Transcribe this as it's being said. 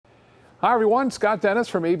Hi everyone, Scott Dennis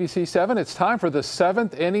from ABC7. It's time for the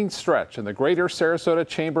 7th inning stretch in the Greater Sarasota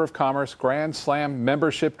Chamber of Commerce Grand Slam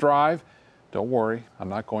membership drive. Don't worry, I'm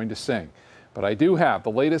not going to sing, but I do have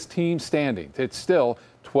the latest team standings. It's still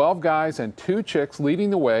 12 guys and 2 chicks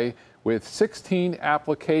leading the way with 16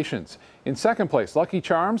 applications. In second place, Lucky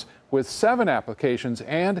Charms with 7 applications,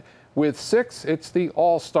 and with 6, it's the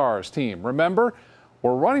All-Stars team. Remember,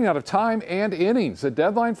 we're running out of time and innings. The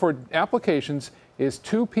deadline for applications is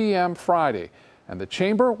 2 p.m. Friday, and the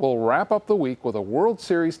Chamber will wrap up the week with a World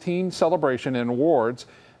Series team celebration and awards.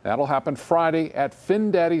 That'll happen Friday at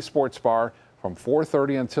FinDaddy Sports Bar from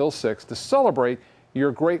 4:30 until 6 to celebrate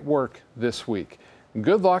your great work this week.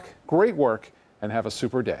 Good luck, great work, and have a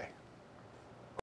super day.